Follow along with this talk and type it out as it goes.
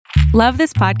Love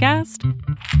this podcast?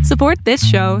 Support this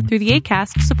show through the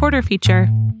Acast supporter feature.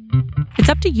 It's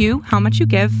up to you how much you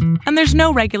give, and there's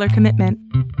no regular commitment.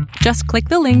 Just click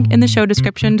the link in the show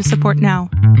description to support now.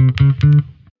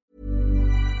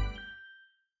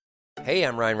 Hey,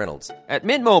 I'm Ryan Reynolds. At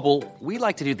Mint Mobile, we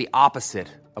like to do the opposite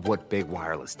of what Big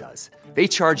Wireless does. They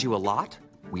charge you a lot,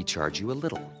 we charge you a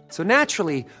little. So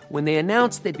naturally, when they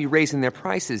announced they'd be raising their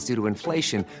prices due to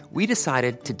inflation, we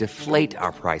decided to deflate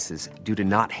our prices due to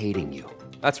not hating you.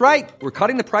 That's right. We're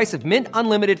cutting the price of Mint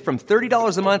Unlimited from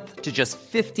 $30 a month to just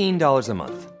 $15 a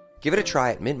month. Give it a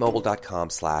try at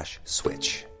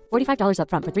mintmobile.com/switch. $45 up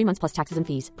front for 3 months plus taxes and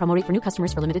fees. Promo rate for new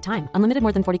customers for limited time. Unlimited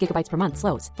more than 40 gigabytes per month.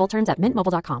 Slows full terms at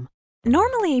mintmobile.com.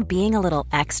 Normally, being a little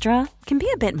extra can be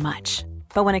a bit much.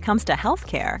 But when it comes to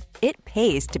healthcare, it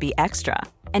pays to be extra.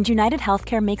 And United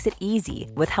Healthcare makes it easy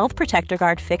with Health Protector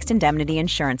Guard fixed indemnity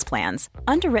insurance plans.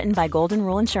 Underwritten by Golden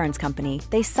Rule Insurance Company,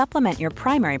 they supplement your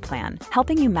primary plan,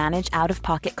 helping you manage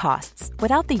out-of-pocket costs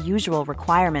without the usual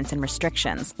requirements and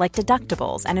restrictions like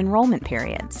deductibles and enrollment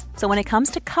periods. So when it comes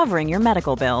to covering your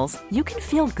medical bills, you can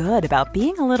feel good about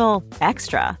being a little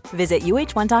extra. Visit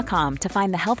uh1.com to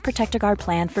find the Health Protector Guard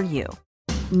plan for you.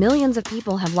 Millions of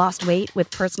people have lost weight with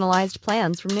personalized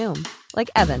plans from Noom. Like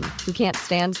Evan, who can't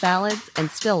stand salads and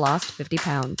still lost 50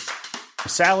 pounds.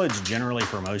 Salads generally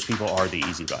for most people are the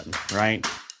easy button, right?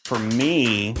 For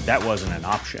me, that wasn't an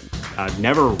option. I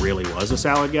never really was a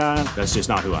salad guy. That's just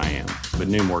not who I am. But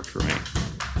Noom worked for me.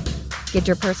 Get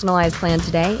your personalized plan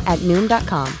today at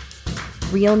Noom.com.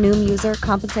 Real Noom user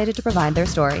compensated to provide their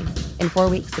story. In 4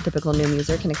 weeks, the typical Noom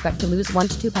user can expect to lose 1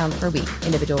 to 2 pounds per week.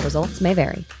 Individual results may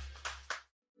vary.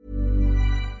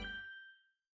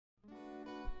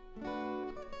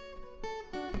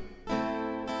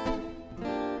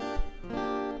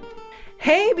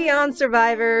 Hey, Beyond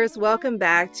Survivors. Welcome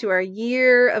back to our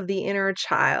Year of the Inner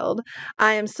Child.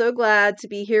 I am so glad to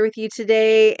be here with you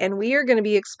today, and we are going to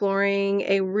be exploring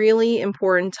a really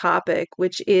important topic,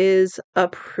 which is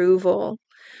approval.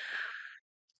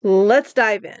 Let's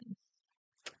dive in.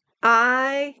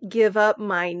 I give up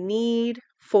my need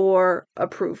for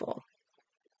approval.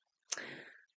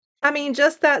 I mean,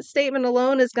 just that statement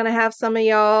alone is going to have some of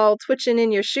y'all twitching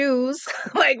in your shoes.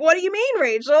 Like, what do you mean,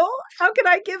 Rachel? How can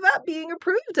I give up being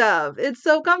approved of? It's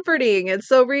so comforting. It's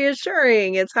so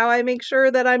reassuring. It's how I make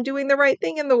sure that I'm doing the right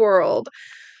thing in the world.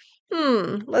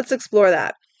 Let's explore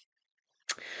that.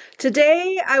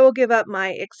 Today, I will give up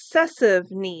my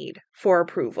excessive need for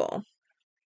approval.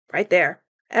 Right there.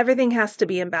 Everything has to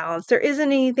be in balance. There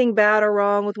isn't anything bad or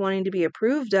wrong with wanting to be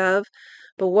approved of.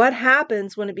 But what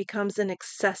happens when it becomes an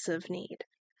excessive need?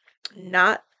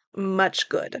 Not much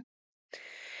good.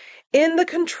 In the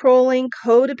controlling,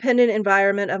 codependent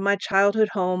environment of my childhood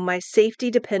home, my safety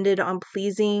depended on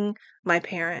pleasing my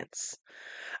parents.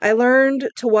 I learned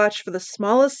to watch for the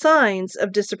smallest signs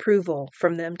of disapproval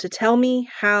from them to tell me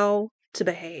how to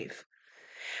behave.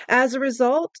 As a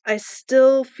result, I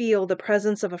still feel the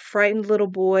presence of a frightened little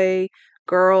boy,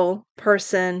 girl,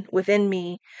 person within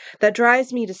me that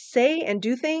drives me to say and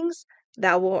do things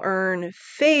that will earn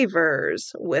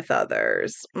favors with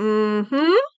others.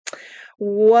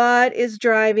 What is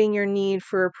driving your need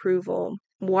for approval?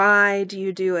 Why do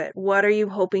you do it? What are you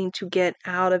hoping to get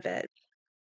out of it?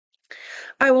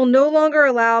 I will no longer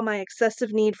allow my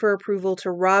excessive need for approval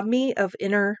to rob me of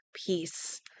inner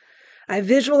peace. I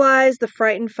visualize the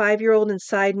frightened 5-year-old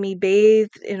inside me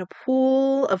bathed in a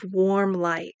pool of warm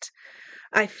light.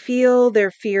 I feel their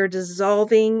fear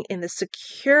dissolving in the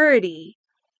security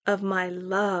of my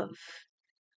love.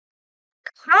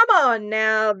 Come on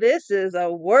now, this is a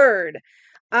word.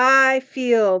 I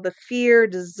feel the fear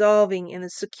dissolving in the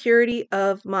security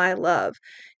of my love.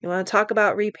 You want to talk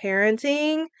about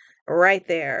reparenting? Right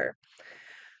there.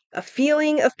 A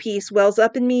feeling of peace wells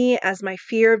up in me as my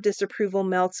fear of disapproval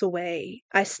melts away.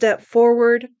 I step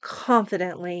forward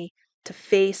confidently to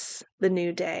face the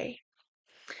new day.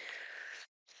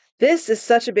 This is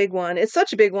such a big one. It's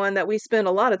such a big one that we spend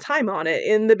a lot of time on it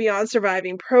in the Beyond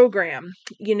Surviving program.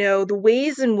 You know, the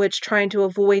ways in which trying to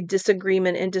avoid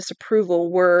disagreement and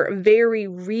disapproval were very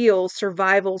real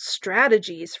survival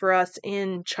strategies for us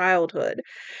in childhood.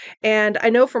 And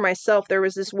I know for myself, there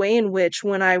was this way in which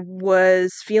when I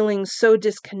was feeling so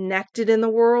disconnected in the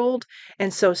world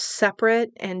and so separate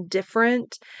and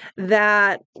different,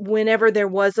 that whenever there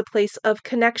was a place of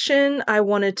connection, I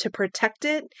wanted to protect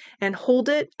it and hold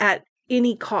it at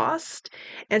any cost.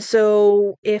 And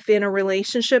so if in a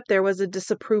relationship there was a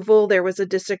disapproval, there was a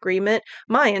disagreement,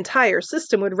 my entire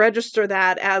system would register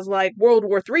that as like World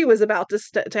War III was about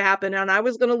to happen and I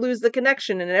was going to lose the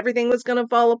connection and everything was going to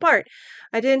fall apart.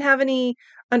 I didn't have any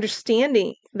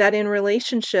understanding that in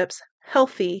relationships,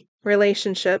 healthy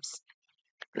relationships,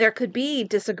 there could be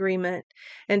disagreement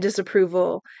and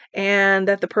disapproval, and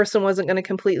that the person wasn't going to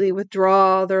completely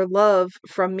withdraw their love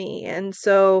from me. And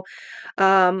so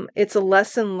it's a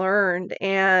lesson learned.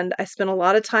 And I spent a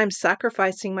lot of time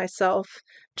sacrificing myself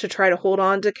to try to hold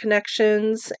on to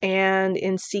connections and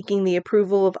in seeking the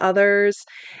approval of others.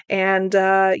 And,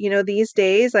 these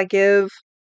days I give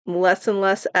less and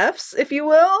less F's, if you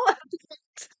will.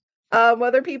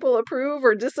 Whether people approve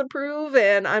or disapprove,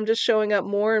 and I'm just showing up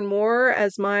more and more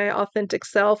as my authentic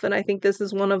self. And I think this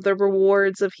is one of the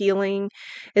rewards of healing,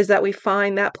 is that we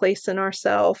find that place in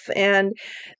ourself. And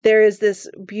there is this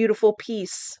beautiful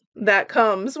peace that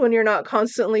comes when you're not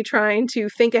constantly trying to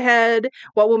think ahead.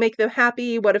 What will make them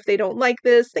happy? What if they don't like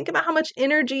this? Think about how much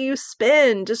energy you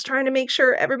spend just trying to make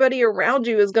sure everybody around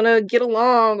you is going to get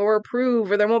along or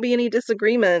approve, or there won't be any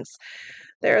disagreements.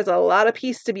 There's a lot of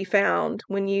peace to be found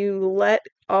when you let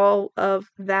all of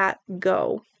that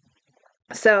go.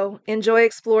 So enjoy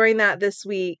exploring that this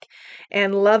week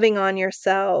and loving on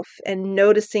yourself and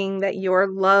noticing that your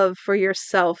love for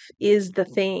yourself is the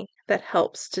thing that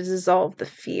helps to dissolve the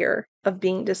fear of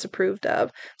being disapproved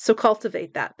of. So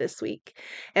cultivate that this week.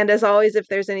 And as always, if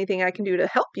there's anything I can do to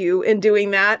help you in doing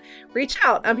that, reach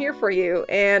out. I'm here for you.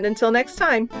 And until next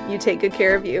time, you take good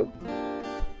care of you.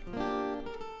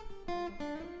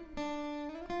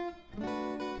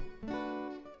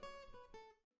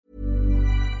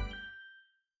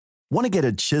 Want to get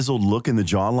a chiseled look in the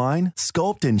jawline?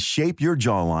 Sculpt and shape your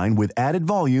jawline with added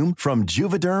volume from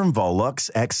Juvederm Volux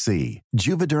XC.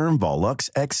 Juvederm Volux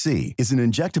XC is an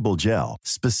injectable gel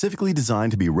specifically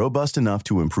designed to be robust enough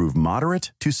to improve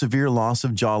moderate to severe loss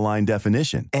of jawline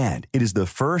definition. And it is the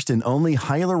first and only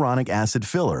hyaluronic acid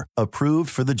filler approved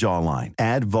for the jawline.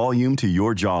 Add volume to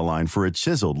your jawline for a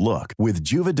chiseled look with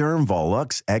Juvederm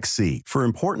Volux XC. For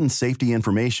important safety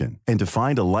information and to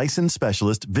find a licensed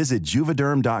specialist, visit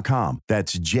Juvederm.com.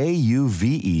 That's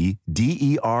Juvederm.com.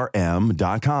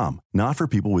 Not for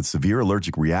people with severe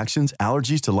allergic reactions,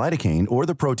 allergies to lidocaine, or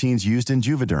the proteins used in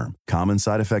Juvederm. Common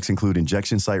side effects include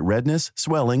injection site redness,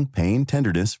 swelling, pain,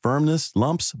 tenderness, firmness,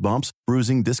 lumps, bumps,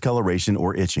 bruising, discoloration,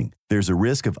 or itching. There's a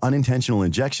risk of unintentional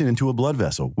injection into a blood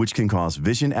vessel, which can cause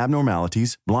vision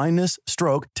abnormalities, blindness,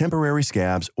 stroke, temporary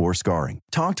scabs, or scarring.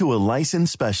 Talk to a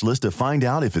licensed specialist to find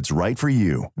out if it's right for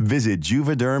you. Visit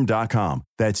Juvederm.com.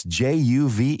 That's Juvederm.com.